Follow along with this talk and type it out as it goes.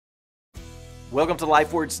Welcome to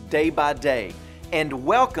Lifeword's Day by Day, and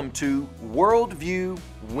welcome to Worldview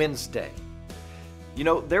Wednesday. You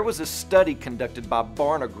know, there was a study conducted by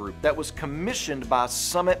Barna Group that was commissioned by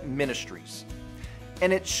Summit Ministries,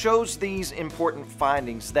 and it shows these important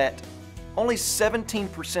findings that only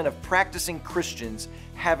 17% of practicing Christians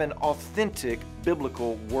have an authentic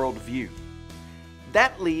biblical worldview.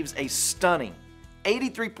 That leaves a stunning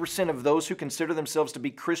 83% of those who consider themselves to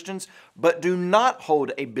be Christians but do not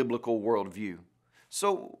hold a biblical worldview.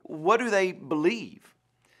 So what do they believe?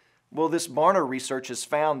 Well, this Barna research has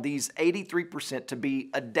found these 83% to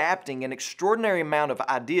be adapting an extraordinary amount of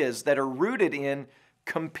ideas that are rooted in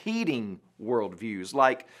competing worldviews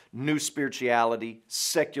like New Spirituality,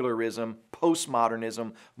 secularism,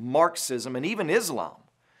 postmodernism, Marxism, and even Islam.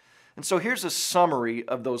 And so here's a summary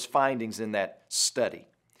of those findings in that study.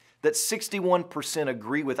 That 61%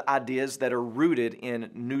 agree with ideas that are rooted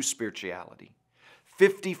in New Spirituality.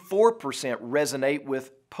 54% resonate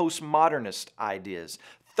with postmodernist ideas.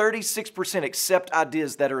 36% accept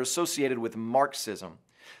ideas that are associated with Marxism.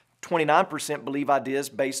 29% believe ideas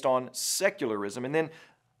based on secularism. And then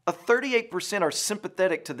 38% are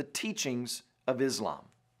sympathetic to the teachings of Islam.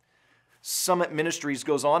 Summit Ministries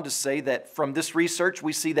goes on to say that from this research,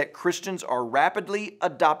 we see that Christians are rapidly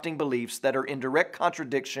adopting beliefs that are in direct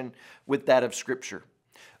contradiction with that of Scripture,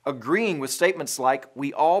 agreeing with statements like,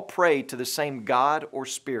 we all pray to the same God or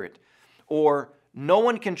Spirit, or no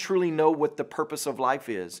one can truly know what the purpose of life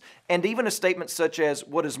is, and even a statement such as,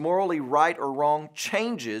 what is morally right or wrong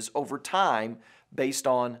changes over time based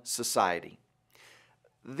on society.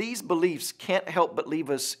 These beliefs can't help but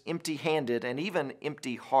leave us empty-handed and even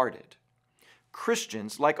empty-hearted.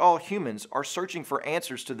 Christians, like all humans, are searching for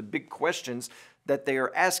answers to the big questions that they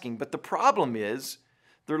are asking, but the problem is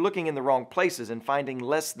they're looking in the wrong places and finding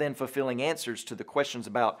less than fulfilling answers to the questions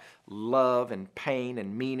about love and pain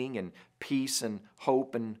and meaning and peace and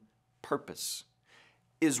hope and purpose.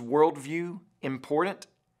 Is worldview important?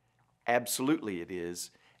 Absolutely it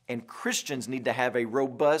is. And Christians need to have a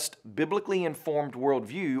robust, biblically informed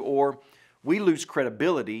worldview, or we lose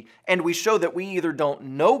credibility and we show that we either don't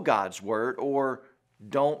know God's Word or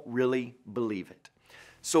don't really believe it.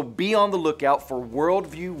 So be on the lookout for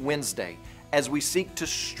Worldview Wednesday as we seek to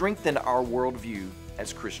strengthen our worldview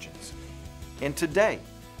as Christians. And today,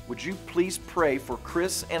 would you please pray for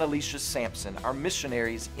Chris and Alicia Sampson, our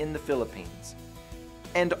missionaries in the Philippines?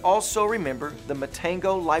 And also remember the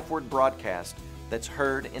Matango Lifeword broadcast that's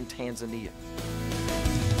heard in Tanzania.